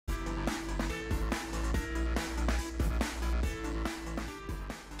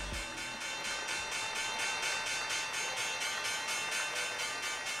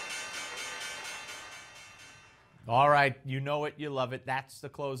All right, you know it, you love it. That's the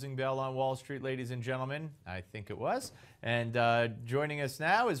closing bell on Wall Street, ladies and gentlemen. I think it was. And joining us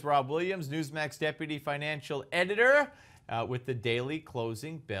now is Rob Williams, Newsmax Deputy Financial Editor, with the daily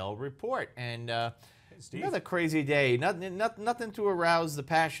closing bell report. And another crazy day. Nothing to arouse the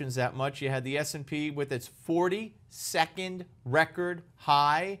passions that much. You had the S&P with its 42nd record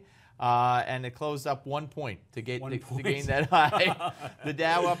high. And it closed up 1 point to gain that high. The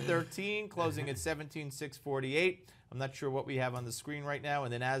Dow up 13, closing at 17,648. I'm not sure what we have on the screen right now.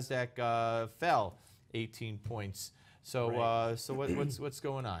 And the Nasdaq fell 18 points. So, right. So what's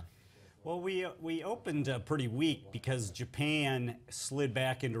going on? Well, we opened pretty weak because Japan slid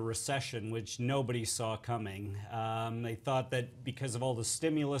back into recession, which nobody saw coming. They thought that because of all the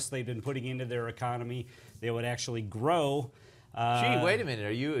stimulus they've been putting into their economy, they would actually grow. Gee, wait a minute. Are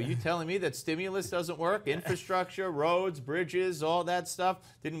you telling me that stimulus doesn't work? Infrastructure, roads, bridges, all that stuff.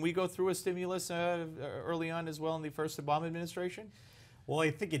 Didn't we go through a stimulus early on as well in the first Obama administration? Well,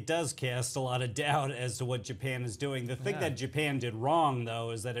 I think it does cast a lot of doubt as to what Japan is doing. The thing that Japan did wrong, though,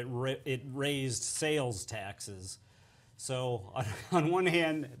 is that it raised sales taxes. So on one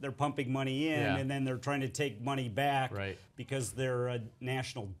hand, they're pumping money in, and then they're trying to take money back because their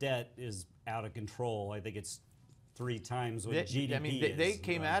national debt is out of control. I think it's 3 times what GDP I mean, they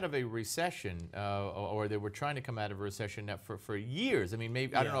came out of a recession, or they were trying to come out of a recession for years. I mean,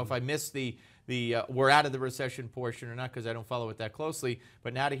 maybe I don't know if I missed the we're out of the recession portion or not because I don't follow it that closely.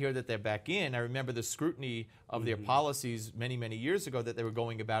 But now to hear that they're back in, I remember the scrutiny of their policies many years ago that they were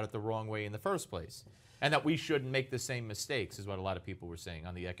going about it the wrong way in the first place, and that we shouldn't make the same mistakes is what a lot of people were saying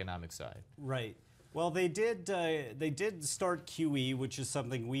on the economic side. Right. Well, they did start QE, which is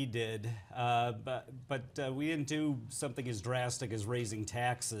something we did, but we didn't do something as drastic as raising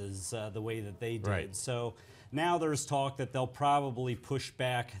taxes the way that they did. Right. So now there's talk that they'll probably push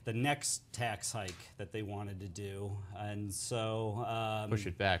back the next tax hike that they wanted to do, and so push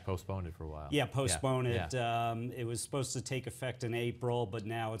it back, postpone it for a while. Yeah, postpone it. It was supposed to take effect in April, but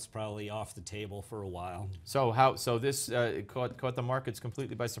now it's probably off the table for a while. So this caught the markets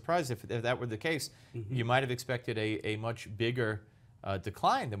completely by surprise. If that were the case, you might have expected a much bigger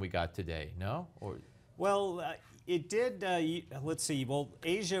decline than we got today. No? Or well, it did. Let's see. Well,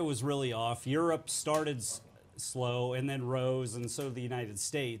 Asia was really off. Europe started slow and then rose, and so did the United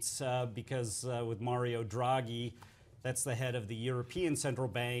States because with Mario Draghi, that's the head of the European Central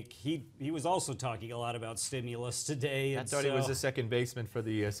Bank. He was also talking a lot about stimulus today. I thought he was the second baseman for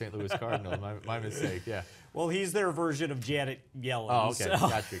the St. Louis Cardinals. My mistake, yeah. Well, he's their version of Janet Yellen. Oh, okay.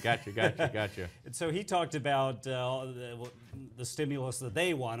 So. Gotcha. And so he talked about the stimulus that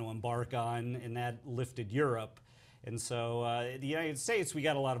they want to embark on, and that lifted Europe. And so the United States, we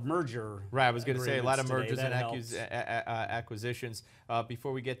got a lot of merger. Right, I was going to say a lot of mergers and acquisitions.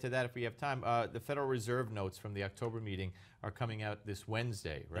 Before we get to that, if we have time, the Federal Reserve notes from the October meeting are coming out this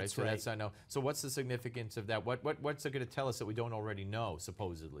Wednesday, right? That's so right. That's I know. So what's the significance of that? What's it going to tell us that we don't already know,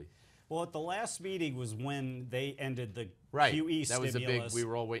 supposedly? Well, at the last meeting was when they ended the QE stimulus. That was a big, we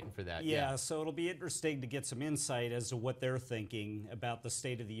were all waiting for that. Yeah, so it'll be interesting to get some insight as to what they're thinking about the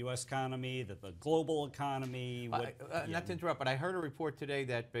state of the U.S. economy, the global economy. Not to interrupt, but I heard a report today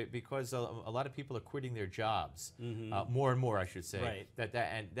that because a lot of people are quitting their jobs, more and more, I should say,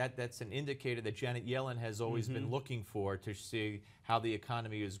 that's an indicator that Janet Yellen has always been looking for to see how the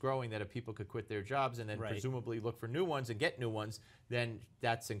economy is growing, that if people could quit their jobs and then presumably look for new ones and get new ones, then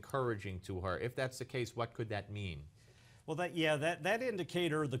that's encouraging to her. If that's the case, what could that mean? Well, that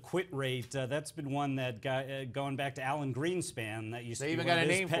indicator, the quit rate, that's been one that going back to Alan Greenspan. That used to be even got a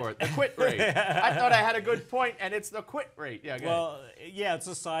name for it, the quit rate. I thought I had a good point, and it's the quit rate. Yeah. Well, yeah, it's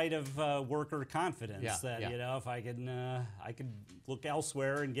a side of worker confidence you know, if I could look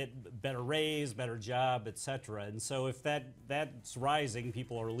elsewhere and get better raise, better job, etc. And so if that's rising,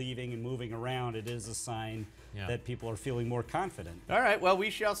 people are leaving and moving around. It is a sign that people are feeling more confident. All right. Well, we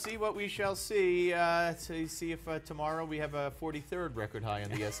shall see what we shall see. To see if tomorrow we have a 43rd record high on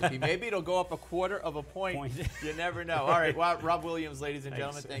the S&P. Maybe it'll go up a quarter of a point. You never know. All right. Well, Rob Williams, ladies and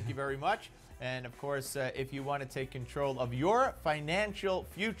gentlemen, thank you very much. And of course, if you want to take control of your financial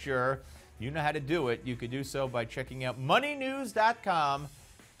future, you know how to do it. You could do so by checking out moneynews.com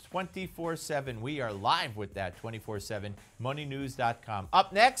 24/7. We are live with that 24/7. moneynews.com.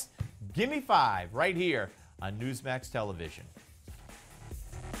 Up next, Gimme 5 right here on Newsmax Television.